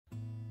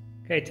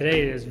Okay,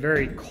 today it is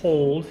very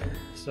cold,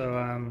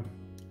 so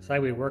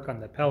decided we work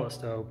on the pellet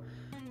stove.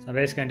 So I'm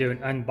basically going to do an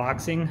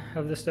unboxing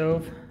of the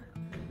stove,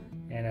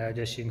 and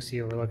just you can see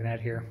what we're looking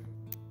at here.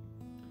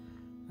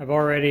 I've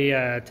already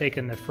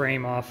taken the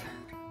frame off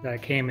that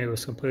it came. It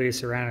was completely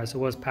surrounded, so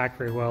it was packed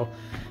very well.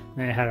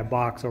 And it had a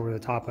box over the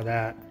top of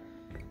that.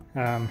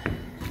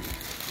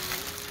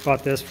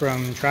 Bought this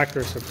from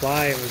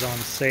TractorSupply. It was on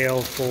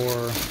sale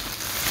for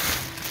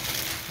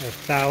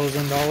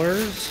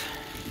 $1,000.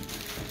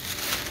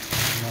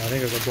 I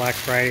think it was a Black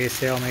Friday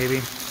sale, maybe.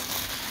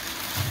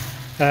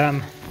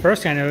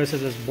 First thing I noticed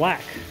is it's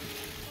black.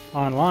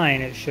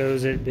 Online it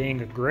shows it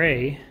being a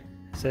gray.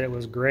 It said it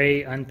was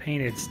gray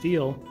unpainted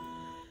steel,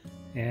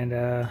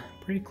 and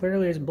pretty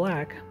clearly it's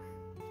black.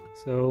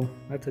 So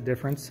that's a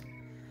difference.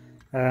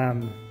 We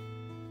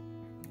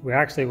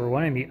actually were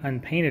wanting the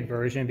unpainted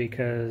version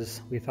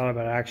because we thought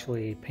about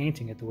actually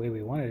painting it the way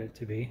we wanted it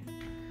to be.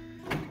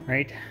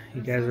 Right?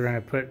 You guys are going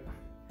to put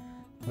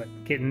what,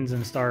 kittens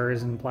and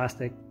stars and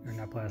plastic, or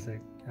not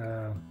plastic,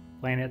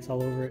 planets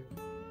all over it.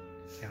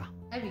 Yeah.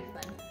 That'd be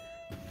fun.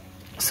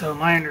 So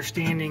my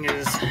understanding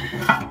is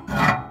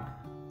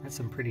that's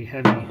some pretty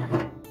heavy.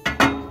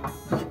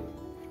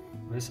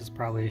 This is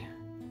probably,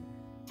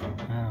 I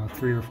don't know,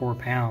 3 or 4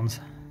 pounds.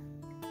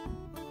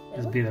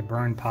 This would be the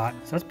burn pot.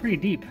 So that's pretty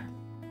deep.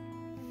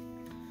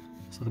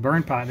 So the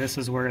burn pot, this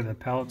is where the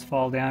pellets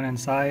fall down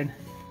inside,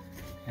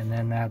 and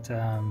then that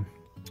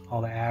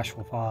all the ash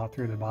will fall out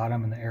through the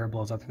bottom, and the air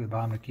blows up through the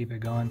bottom to keep it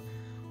going.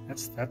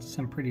 That's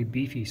some pretty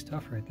beefy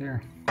stuff right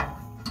there.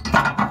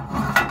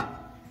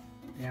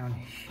 Down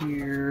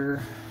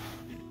here,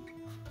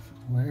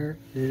 where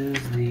is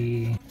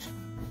the?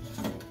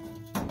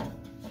 I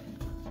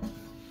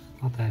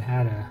thought that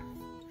had a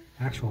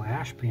actual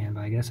ash pan,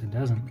 but I guess it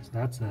doesn't. So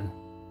that's a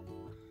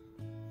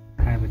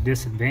kind of a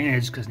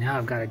disadvantage because now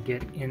I've got to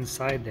get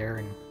inside there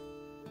and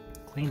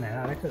clean that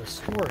out. I could have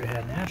swore it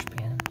had an ash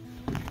pan.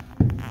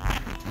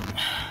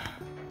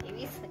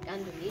 Maybe it's like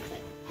underneath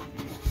it.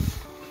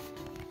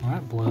 Well,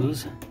 that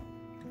blows.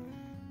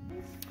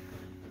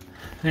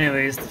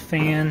 Anyways, the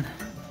fan,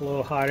 a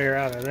little hot air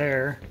out of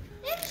there.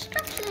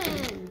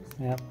 Instructions!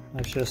 Yep,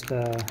 that's just,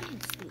 oh,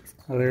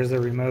 there's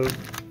the remote.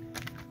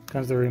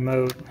 Comes the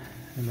remote,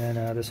 and then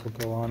this will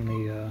go on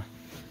the,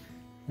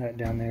 that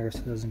down there so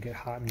it doesn't get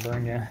hot and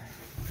burn you.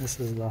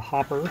 This is the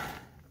hopper.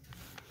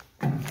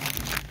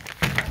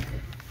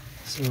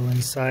 So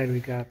inside we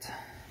got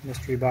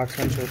mystery box.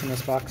 Let's open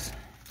this box.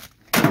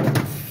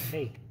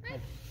 Hey.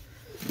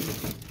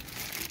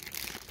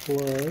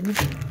 Plug.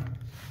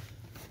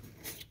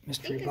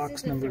 Mystery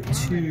box number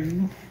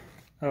 2.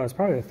 Oh, it's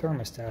probably a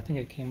thermostat. I think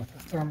it came with a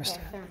thermostat.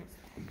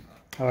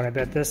 Oh, and I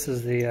bet this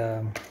is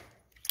the,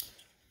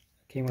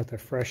 came with the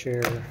fresh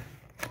air.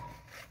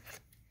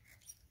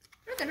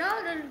 Look at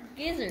all the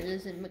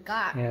gizzards in the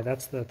car. Yeah,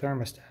 that's the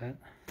thermostat.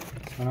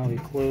 So now we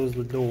close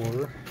the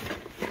door.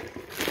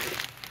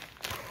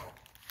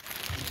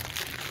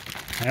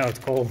 I know it's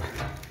cold.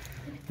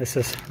 This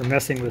is, we're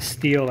messing with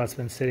steel that's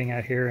been sitting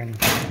out here, and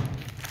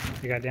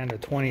we got down to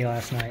 20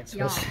 last night,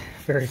 so it's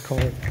very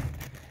cold.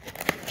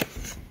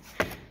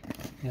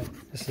 Yep,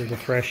 this is the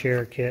fresh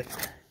air kit.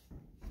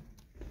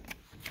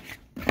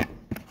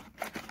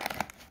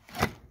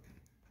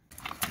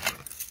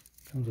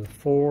 Comes with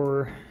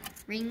 4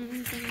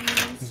 ring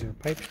things. These are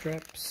pipe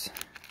straps.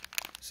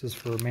 This is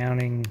for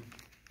mounting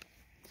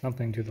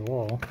something to the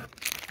wall.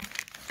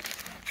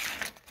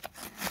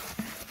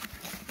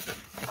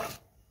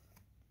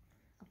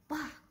 A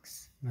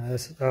box. Now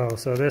this, oh,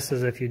 so this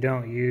is if you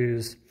don't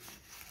use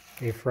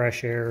a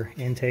fresh air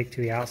intake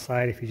to the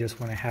outside, if you just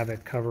want to have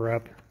it cover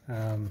up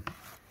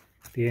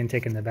the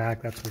intake in the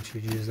back, that's what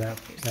you'd use that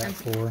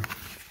for.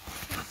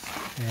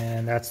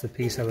 And that's the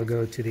piece that would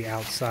go to the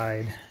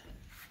outside.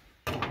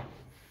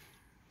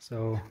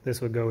 So this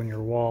would go in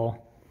your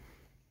wall,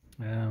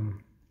 I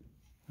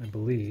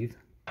believe.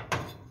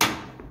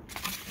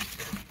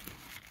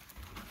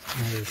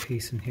 Another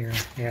piece in here.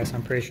 Yeah, so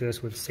I'm pretty sure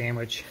this would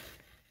sandwich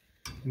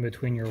in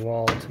between your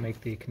wall to make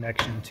the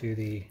connection to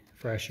the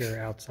fresh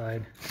air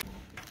outside.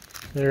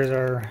 There's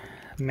our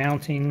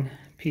mounting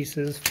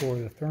pieces for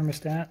the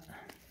thermostat.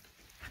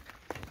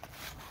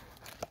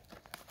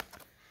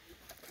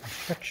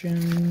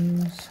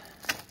 Instructions.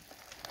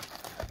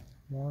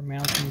 More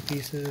mounting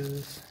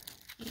pieces.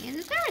 And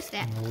the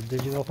thermostat. A little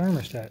digital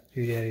thermostat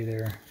doodaddy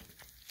there.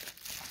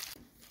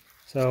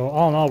 So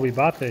all in all, we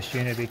bought this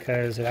unit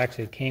because it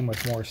actually came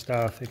with more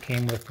stuff. It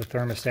came with the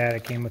thermostat,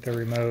 it came with the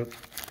remote.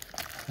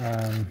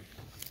 Came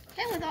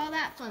with all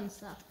that fun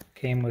stuff.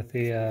 Came with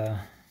the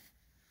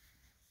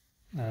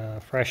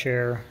fresh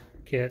air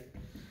kit.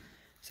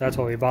 So that's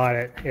what we bought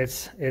it.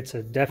 It's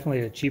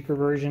definitely a cheaper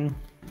version,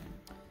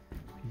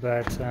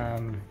 but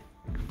there's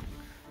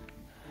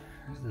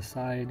the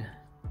side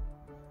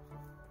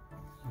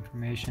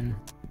information.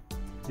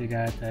 So you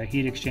got a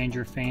heat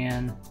exchanger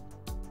fan,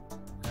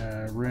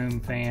 room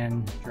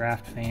fan,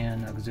 draft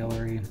fan,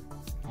 auxiliary,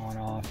 on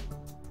off,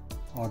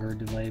 auger,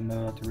 delay mode.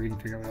 I have to read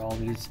and figure out what all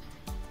these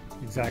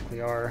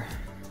exactly are.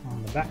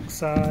 On the back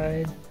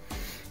side,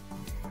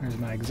 There's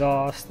my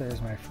exhaust,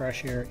 there's my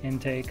fresh air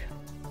intake.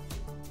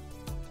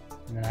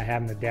 And then I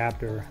have an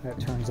adapter that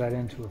turns that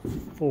into a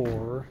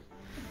 4.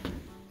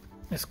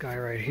 This guy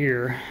right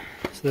here.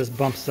 So this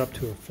bumps up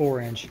to a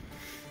 4-inch.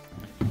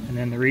 And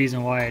then the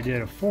reason why I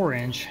did a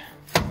 4-inch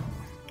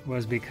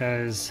was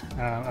because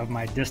of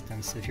my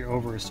distance. If you're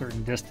over a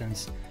certain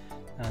distance,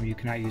 you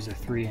cannot use a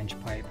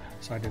 3-inch pipe.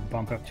 So I did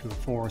bump up to a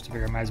 4, so I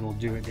figured I might as well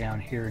do it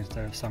down here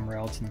instead of somewhere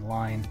else in the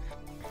line.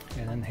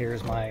 And then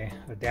here's my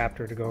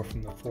adapter to go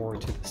from the 4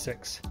 to the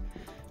 6.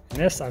 And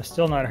this, I'm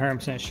still not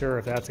 100% sure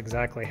if that's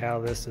exactly how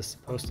this is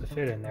supposed to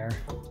fit in there.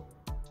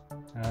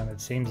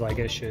 It seems like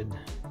it should,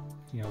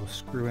 you know,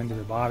 screw into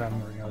the bottom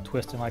or, you know,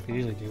 twist in like they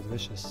usually do, but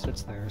this just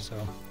sits there. So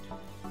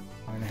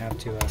I'm gonna have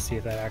to see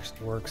if that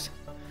actually works.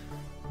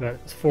 But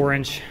it's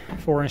 4-inch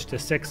to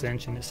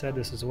 6-inch, and it said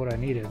this is what I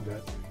needed,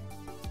 but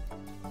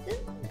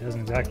it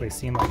doesn't exactly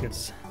seem like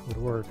it would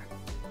work.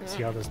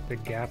 See all those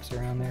big gaps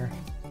around there?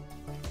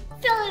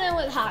 Fill it in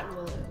with hot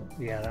glue.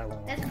 Yeah, that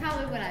won't work. That's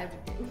probably what I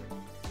would do.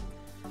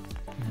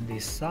 And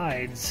these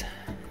sides,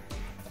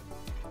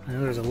 I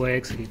know there's a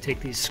way, so you take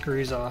these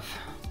screws off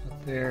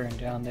up there and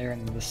down there,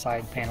 and the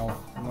side panel,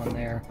 one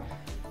there.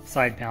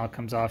 Side panel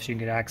comes off so you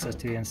can get access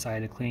to the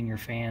inside to clean your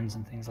fans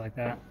and things like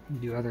that,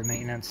 and do other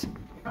maintenance.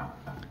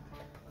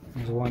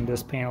 There's one,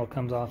 this panel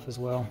comes off as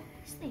well.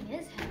 This thing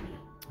is heavy.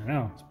 I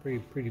know, it's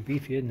pretty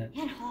beefy, isn't it?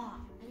 And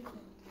hot and cold.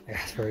 Yeah,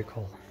 it's very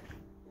cold.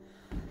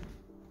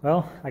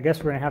 Well, I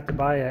guess we're gonna have to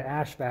buy an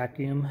ash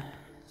vacuum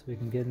so we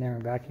can get in there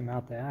and vacuum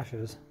out the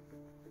ashes.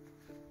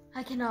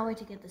 I cannot wait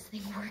to get this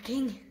thing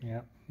working.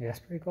 Yeah, it's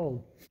pretty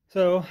cold.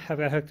 So I've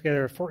got hooked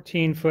together a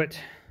 14-foot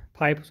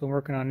pipe, that's what I'm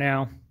working on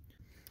now.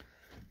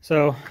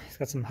 So it's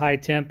got some high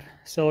temp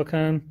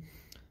silicone,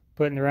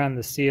 putting around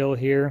the seal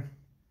here,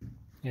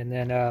 and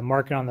then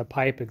marking on the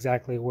pipe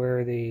exactly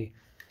where the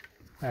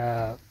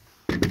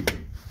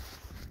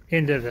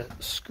end of the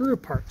screw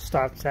part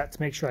stops at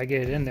to make sure I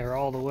get it in there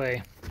all the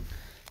way.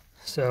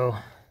 So,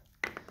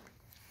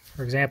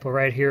 for example,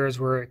 right here is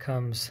where it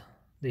comes,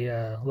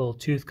 the little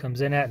tooth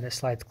comes in at, and it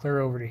slides clear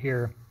over to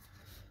here.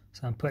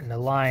 So I'm putting a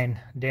line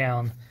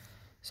down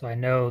so I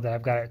know that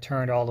I've got it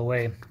turned all the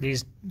way.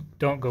 These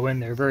don't go in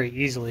there very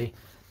easily,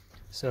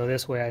 so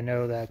this way I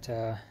know that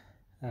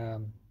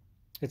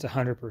it's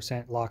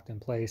 100% locked in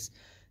place,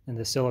 and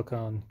the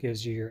silicone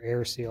gives you your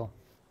air seal.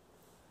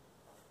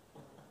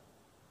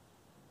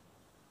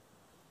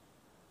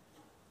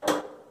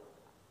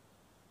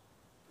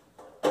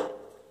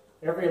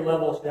 Every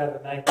level should have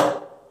a magnet.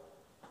 I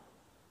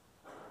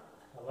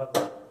love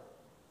that.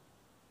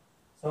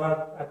 So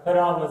what I put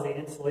on was the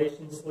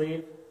insulation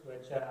sleeve,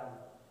 which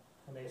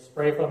when they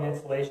spray foam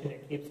insulation,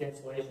 it keeps the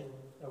insulation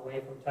away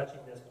from touching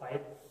this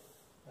pipe.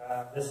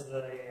 This is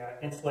an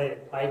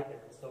insulated pipe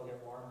that can still get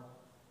warm.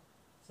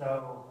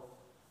 So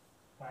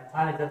by the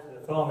time it gets to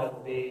the foam, it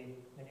will be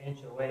an inch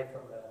away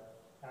from the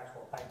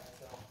actual pipe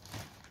itself.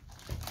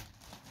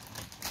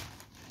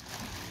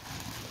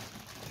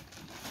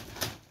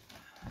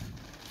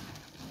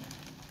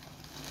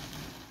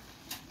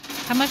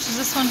 How much does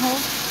this one hold?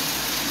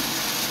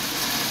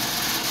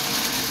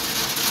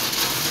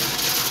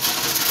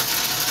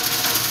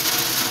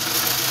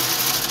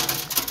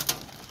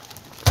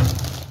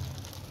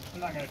 I'm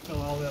not going to fill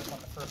all this on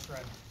the first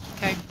run.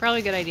 Okay,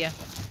 probably a good idea.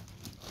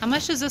 How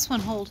much does this one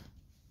hold?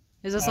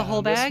 Is this a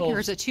whole bag or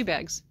is it 2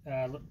 bags?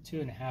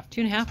 2.5.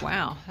 2.5?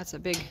 Wow, that's a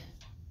big,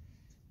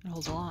 it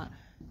holds a lot.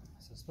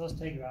 So it's supposed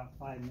to take about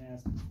 5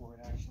 minutes before it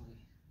actually.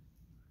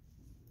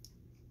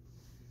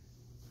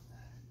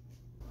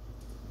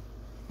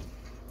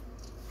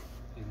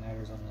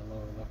 Igniters on the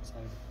lower left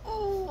side.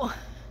 Oh!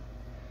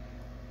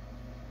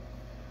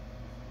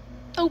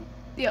 Oh,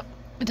 yep.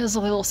 It does a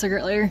little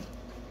cigarette lighter.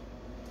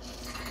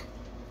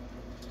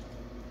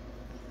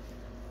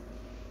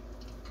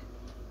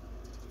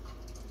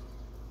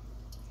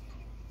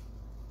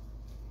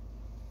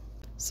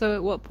 So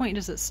at what point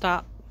does it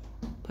stop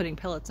putting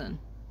pellets in?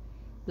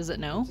 Does it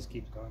know? It just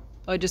keeps going.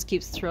 Oh, it just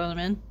keeps throwing them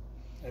in?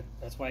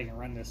 That's why you can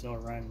run this. It'll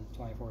run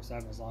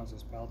 24/7 as long as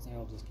there's pellets, and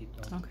it'll just keep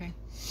going. Okay.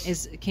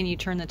 Can you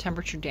turn the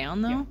temperature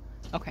down though? Yeah.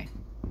 Okay.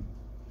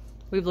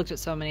 We've looked at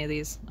so many of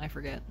these, I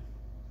forget.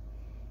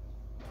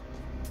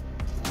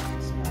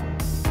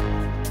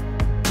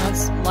 Oh,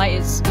 it's light.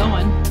 It's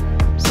going.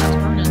 It's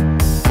burning.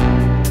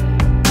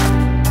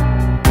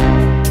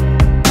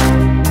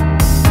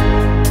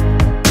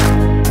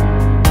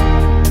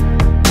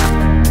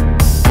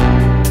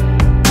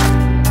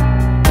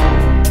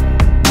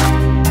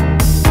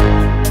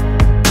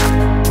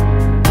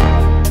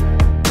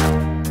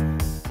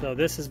 So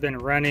this has been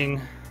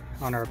running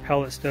on our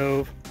pellet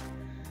stove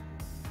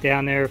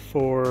down there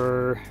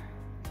for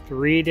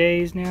 3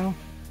 days now.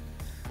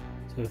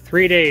 So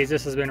 3 days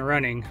this has been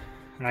running,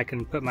 and I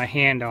can put my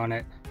hand on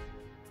it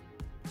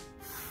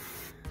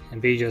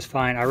and be just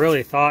fine. I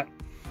really thought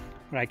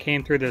when I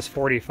came through this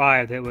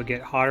 45 that it would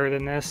get hotter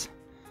than this,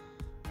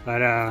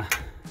 but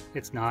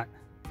it's not.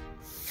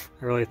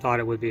 I really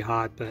thought it would be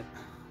hot, but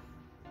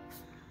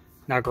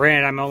now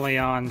granted I'm only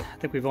on, I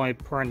think we've only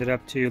burned it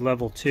up to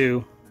level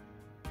 2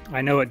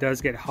 I know it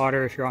does get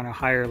hotter if you're on a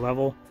higher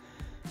level,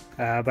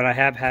 but I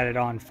have had it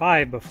on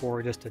 5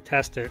 before just to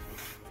test it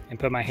and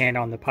put my hand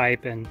on the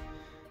pipe, and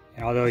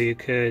although you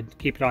could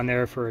keep it on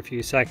there for a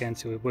few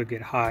seconds, it would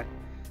get hot.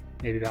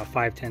 Maybe about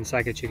 5-10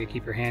 seconds you could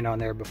keep your hand on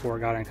there before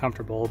it got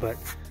uncomfortable, but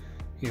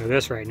you know,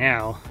 this right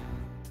now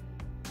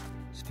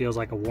just feels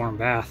like a warm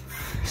bath.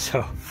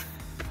 So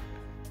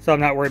I'm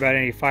not worried about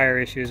any fire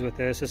issues with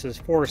this. This is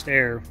forced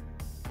air,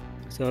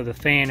 so the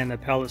fan in the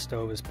pellet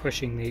stove is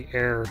pushing the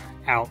air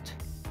out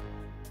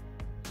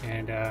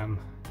and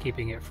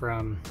keeping it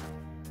from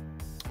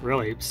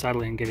really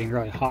settling and getting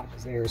really hot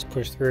because the air is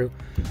pushed through.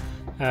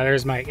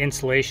 There's my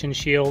insulation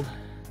shield.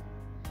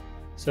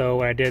 So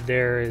what I did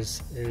there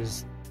is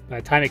by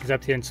the time it gets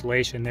up to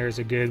insulation, there's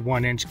a good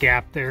 1-inch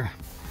gap there,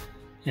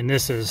 and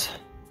this is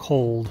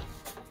cold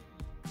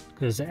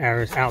because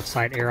there's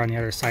outside air on the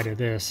other side of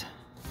this.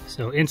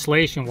 So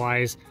insulation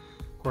wise,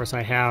 of course,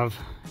 I have,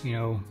 you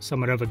know,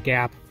 somewhat of a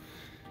gap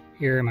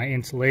here in my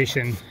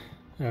insulation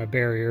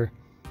barrier,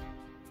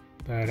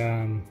 but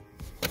I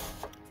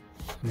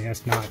mean,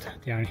 that's not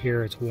down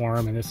here. It's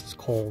warm and this is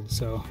cold,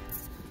 so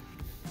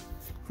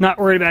not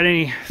worried about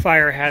any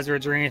fire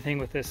hazards or anything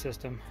with this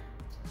system.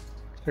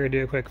 So we're gonna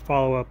do a quick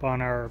follow-up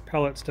on our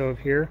pellet stove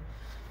here.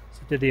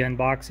 So did the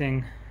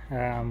unboxing.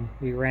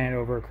 We ran it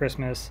over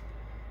Christmas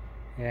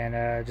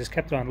and just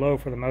kept it on low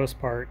for the most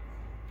part,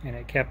 and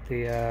it kept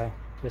the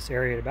this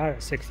area about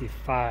at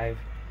 65.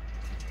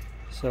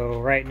 So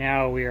right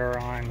now we are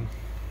on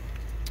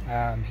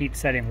heat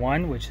setting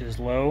 1, which is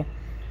low,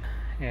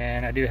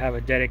 and I do have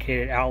a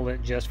dedicated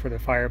outlet just for the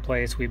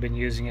fireplace. We've been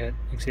using it,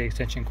 you can see the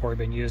extension cord,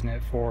 been using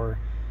it for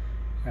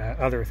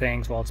other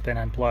things while it's been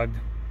unplugged.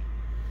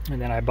 And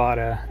then I bought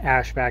a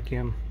ash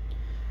vacuum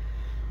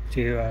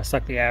to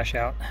suck the ash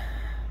out.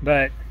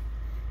 But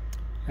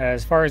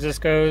as far as this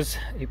goes,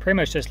 you pretty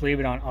much just leave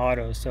it on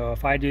auto. So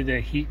if I do the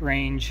heat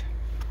range,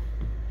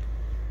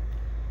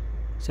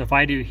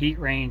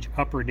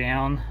 up or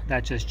down,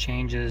 that just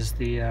changes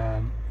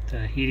the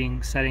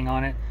heating setting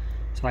on it.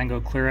 So I can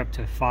go clear up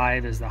to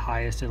 5 is the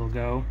highest it'll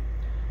go,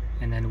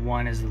 and then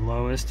 1 is the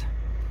lowest.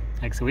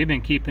 Like, so we've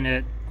been keeping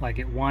it like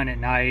at 1 at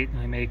night, and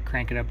we may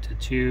crank it up to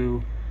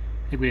 2.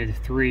 I think we did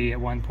 3 at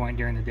one point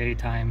during the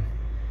daytime.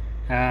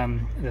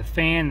 The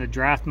fan, the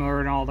draft motor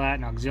and all that,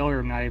 and auxiliary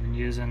I'm not even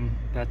using,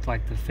 but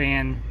like the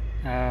fan,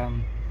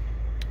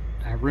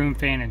 room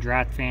fan and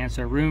draft fan.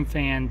 So room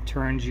fan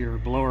turns your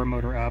blower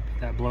motor up,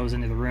 that blows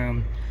into the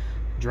room.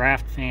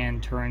 Draft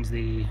fan turns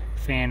the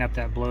fan up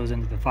that blows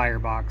into the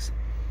firebox.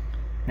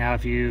 Now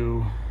if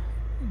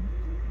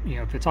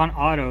if it's on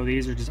auto,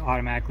 these are just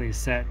automatically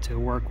set to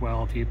work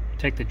well. If you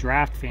take the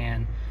draft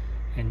fan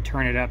and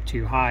turn it up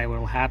too high, what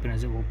will happen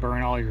is it will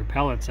burn all your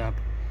pellets up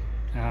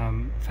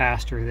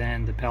faster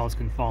than the pellets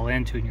can fall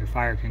into and your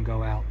fire can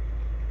go out.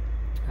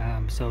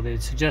 So they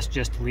suggest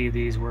just to leave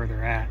these where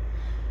they're at.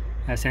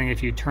 Saying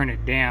if you turn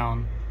it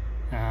down,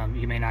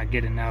 you may not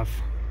get enough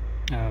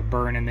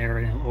burn in there,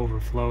 and it'll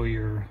overflow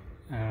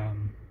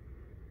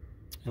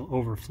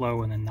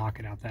and then knock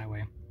it out that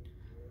way.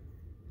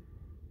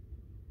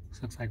 So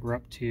looks like we're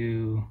up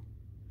to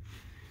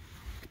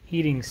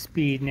heating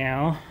speed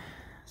now.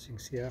 So you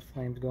can see that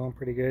flame's going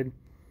pretty good.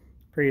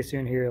 Pretty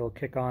soon here it'll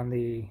kick on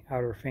the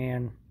outer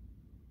fan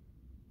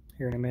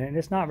here in a minute. And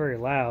it's not very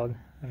loud.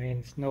 I mean,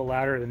 it's no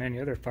louder than any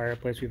other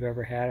fireplace we've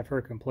ever had. I've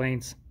heard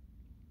complaints,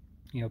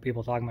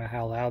 people talking about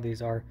how loud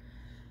these are.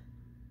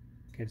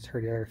 Okay, just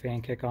heard the other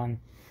fan kick on.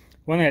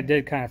 One thing that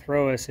did kind of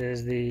throw us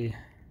is the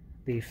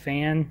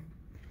fan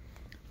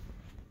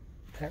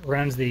that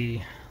runs the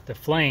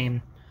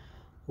flame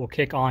will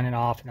kick on and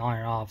off and on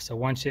and off. So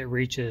once it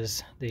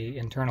reaches the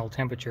internal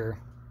temperature,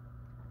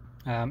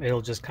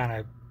 it'll just kind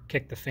of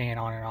kick the fan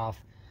on and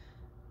off,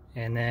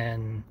 and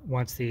then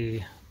once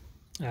the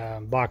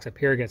box up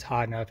here gets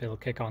hot enough, it'll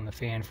kick on the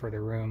fan for the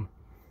room.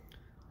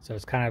 So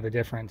it's kind of a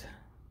different,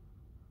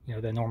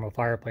 the normal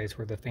fireplace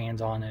where the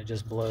fan's on and it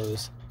just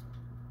blows.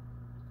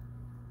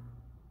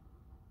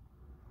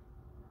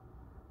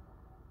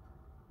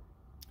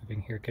 I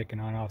can hear kicking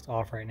on and off. It's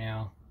off right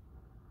now.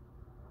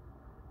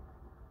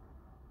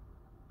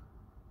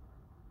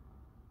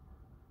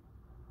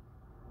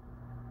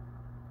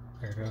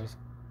 There it goes.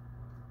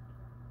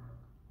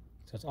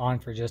 So it's on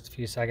for just a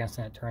few seconds,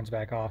 and it turns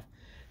back off.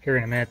 Here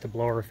in a minute, the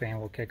blower fan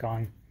will kick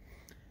on.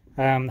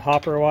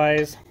 Hopper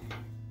wise,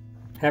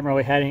 haven't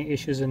really had any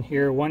issues in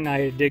here. One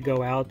night it did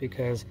go out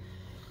because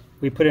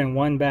we put in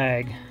 1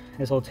 bag.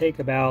 This will take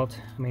about,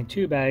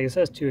 2 bags. It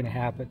says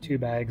 2.5, but 2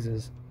 bags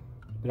is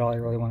about all I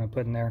really want to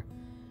put in there.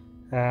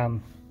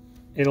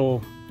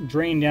 It'll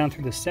drain down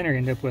through the center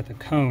and end up with a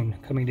cone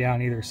coming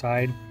down either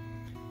side.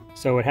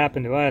 So what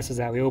happened to us is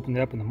that we opened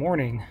it up in the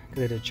morning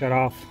because it had shut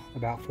off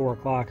about 4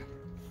 o'clock.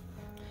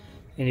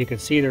 And you could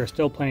see there are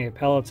still plenty of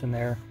pellets in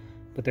there,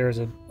 but there's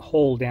a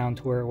hole down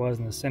to where it was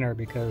in the center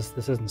because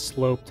this isn't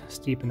sloped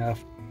steep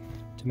enough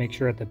to make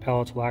sure that the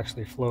pellets will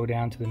actually flow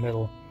down to the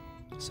middle.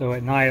 So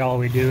at night all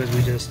we do is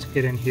we just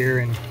get in here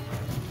and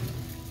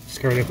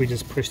discover if we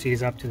just push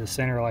these up to the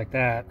center like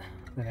that,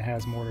 then it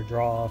has more to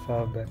draw off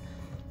of. But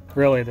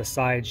Really, the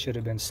sides should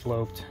have been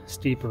sloped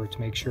steeper to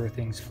make sure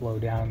things flow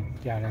down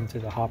into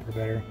the hopper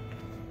better.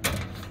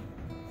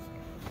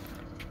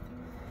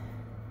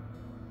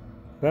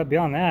 But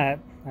beyond that,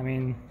 I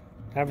mean,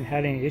 I haven't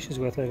had any issues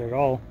with it at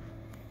all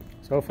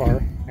so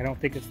far. I don't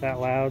think it's that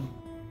loud.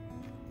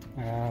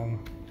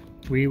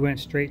 We went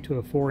straight to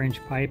a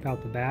 4-inch pipe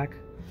out the back.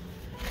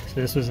 So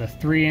this was a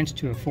 3-inch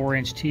to a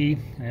 4-inch T,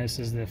 and this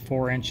is the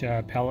 4-inch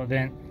pellet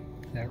vent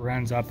that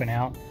runs up and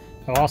out.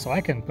 So also,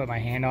 I can put my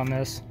hand on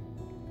this,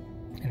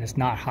 and it's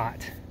not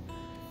hot.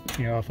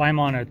 You know, if I'm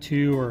on a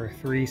 2 or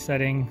 3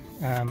 setting,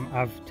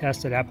 I've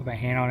tested, I put my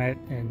hand on it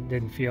and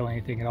didn't feel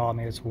anything at all. I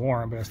mean, it's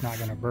warm, but it's not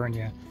going to burn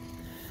you.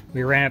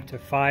 We ran up to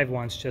 5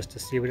 once just to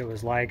see what it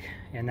was like,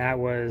 and that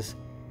was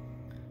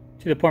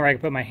to the point where I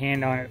could put my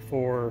hand on it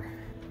for,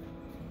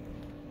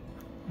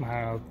 I don't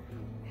know,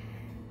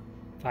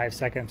 5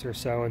 seconds or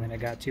so, and then it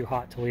got too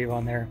hot to leave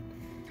on there.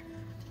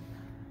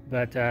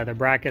 But the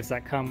brackets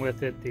that come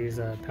with it, these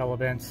pellet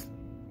vents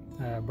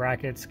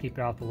brackets, keep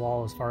it off the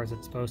wall as far as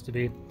it's supposed to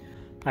be.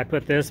 I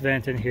put this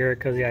vent in here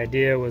because the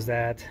idea was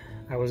that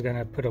I was going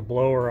to put a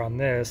blower on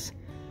this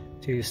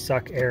to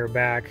suck air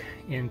back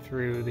in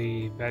through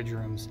the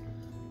bedrooms.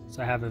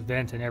 So I have a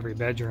vent in every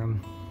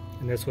bedroom,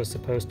 and this was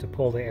supposed to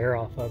pull the air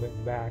off of it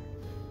and back.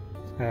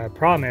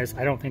 Problem is,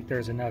 I don't think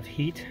there's enough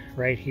heat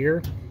right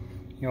here.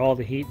 You know, all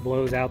the heat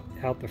blows out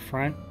the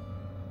front,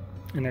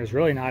 and there's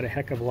really not a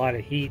heck of a lot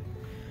of heat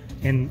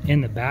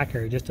in the back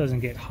area. It just doesn't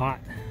get hot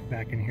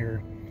back in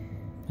here.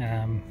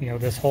 You know,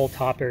 this whole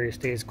top area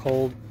stays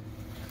cold.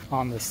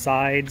 On the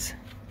sides,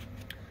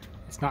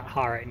 it's not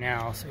hot right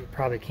now, so you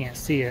probably can't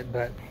see it,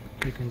 but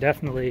you can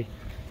definitely,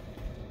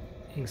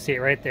 you can see it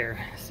right there.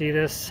 See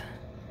this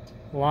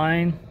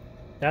line?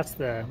 That's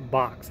the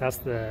box. That's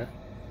the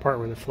part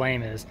where the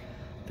flame is.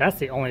 That's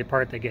the only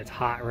part that gets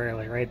hot,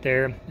 really, right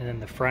there, and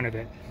then the front of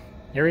it.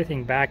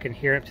 Everything back in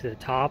here up to the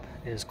top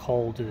is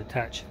cold to the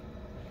touch.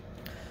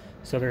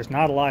 So there's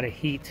not a lot of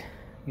heat,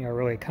 you know,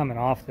 really coming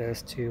off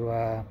this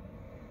to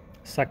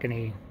suck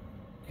any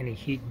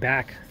heat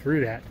back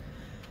through that.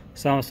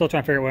 So I'm still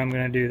trying to figure out what I'm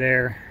going to do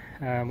there.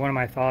 One of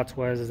my thoughts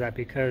was that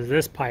because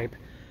this pipe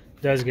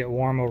does get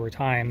warm over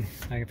time,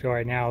 I can feel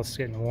right now it's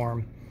getting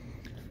warm,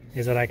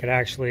 is that I could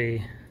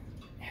actually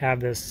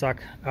have this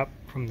suck up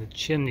from the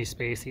chimney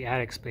space, the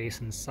attic space,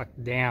 and suck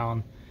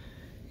down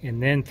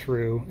and then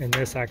through, and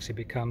this actually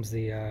becomes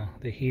the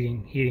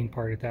heating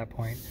part at that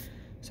point.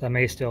 So I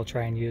may still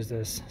try and use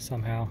this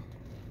somehow.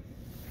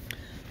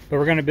 But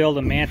we're going to build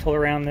a mantle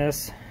around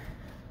this,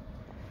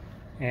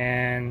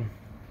 and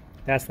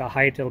that's the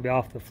height it'll be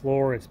off the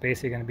floor. It's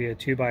basically going to be a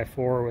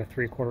 2x4 with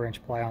 3/4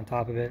 inch ply on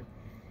top of it.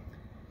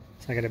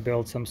 So I got to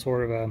build some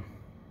sort of a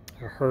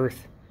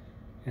hearth,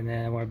 and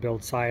then I want to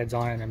build sides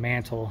on it and a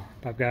mantle.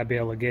 But I've got to be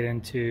able to get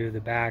into the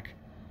back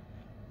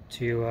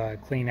to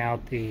clean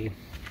out the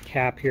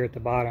cap here at the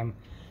bottom,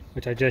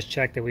 which I just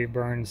checked that we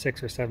burned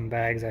 6 or 7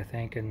 bags, I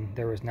think, and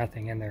there was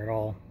nothing in there at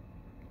all.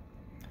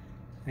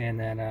 And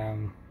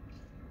then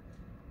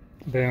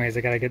but anyways,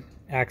 I got to get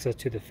access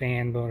to the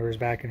fan motors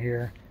back in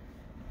here,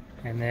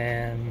 and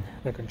then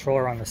the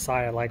controller on the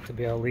side I'd like to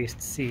be able to at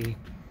least see.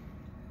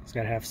 It's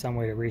got to have some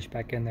way to reach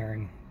back in there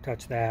and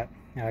touch that.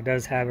 Now it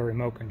does have a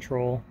remote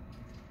control,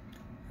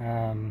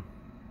 and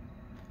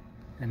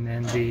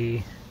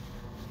then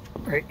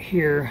right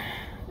here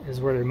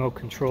is where the remote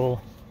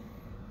control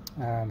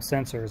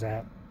sensor is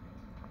at.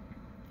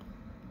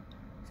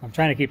 So I'm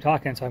trying to keep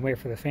talking so I wait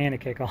for the fan to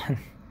kick on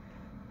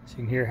so you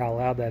can hear how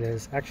loud that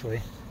is. Actually,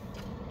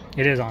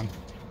 it is on.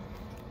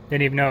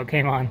 Didn't even know it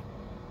came on. I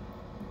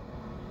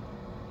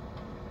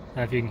don't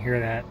know if you can hear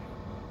that.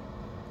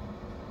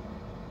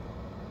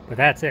 But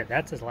that's it.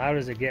 That's as loud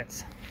as it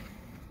gets.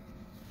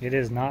 It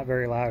is not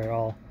very loud at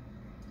all.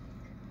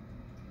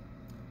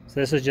 So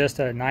this is just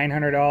a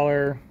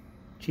 $900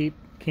 cheap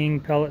King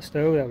Pellet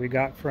Stove that we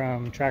got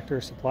from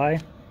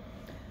TractorSupply.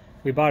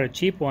 We bought a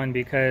cheap one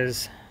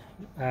because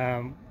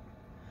we're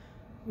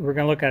going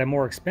to look at a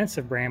more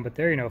expensive brand, but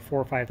they're, you know, $4,000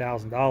 or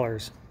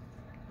 $5,000.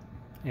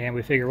 And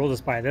we figure we'll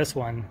just buy this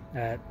one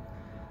at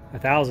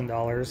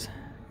 $1,000,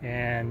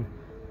 and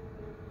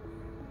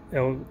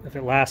if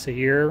it lasts a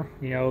year,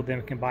 you know, then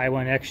we can buy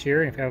one next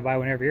year. And if we have to buy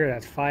one every year,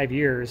 that's 5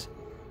 years.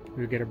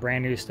 We would get a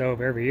brand new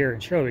stove every year,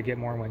 and surely we get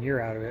more than 1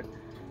 year out of it.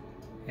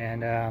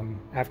 And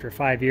after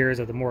 5 years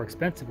of the more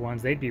expensive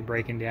ones, they'd be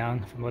breaking down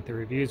from what the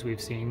reviews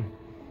we've seen.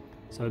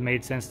 So it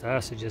made sense to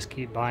us to just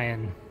keep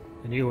buying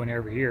a new one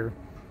every year.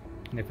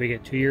 And if we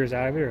get 2 years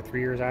out of it or 3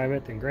 years out of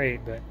it, then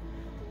great. But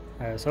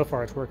so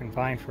far it's working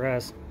fine for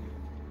us.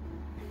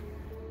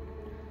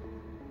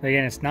 But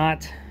again, it's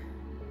not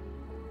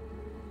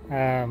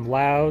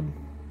loud.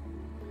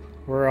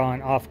 We're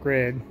on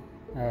off-grid.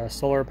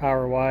 Solar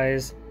power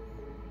wise,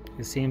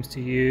 it seems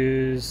to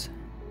use,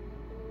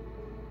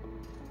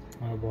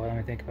 oh boy, let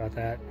me think about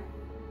that.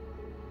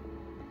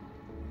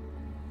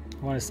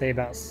 I want to say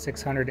about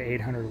 600 to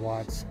 800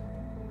 watts.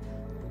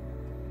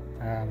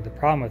 The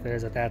problem with it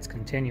is that that's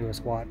continuous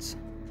watts,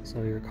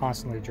 so you're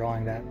constantly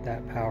drawing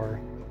that power.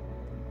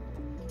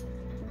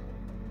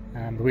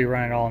 But we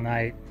run it all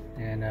night,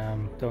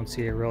 and don't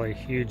see a really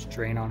huge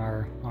drain on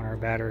our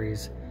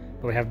batteries.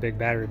 But we have a big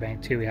battery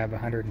bank too. We have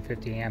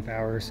 150 amp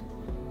hours.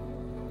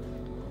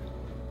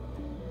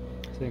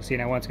 So you can see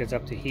now once it gets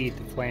up to heat,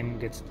 the flame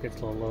gets a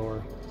little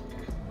lower.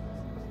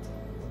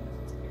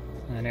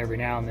 And then every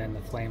now and then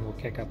the flame will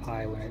kick up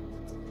high when it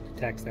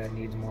detects that it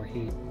needs more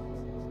heat.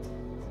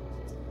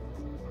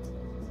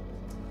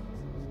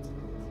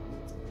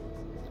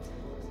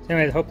 So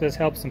anyways, I hope this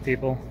helps some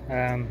people.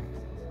 It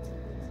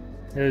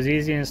was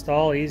easy to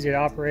install, easy to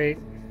operate.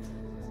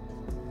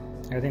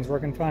 Everything's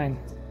working fine.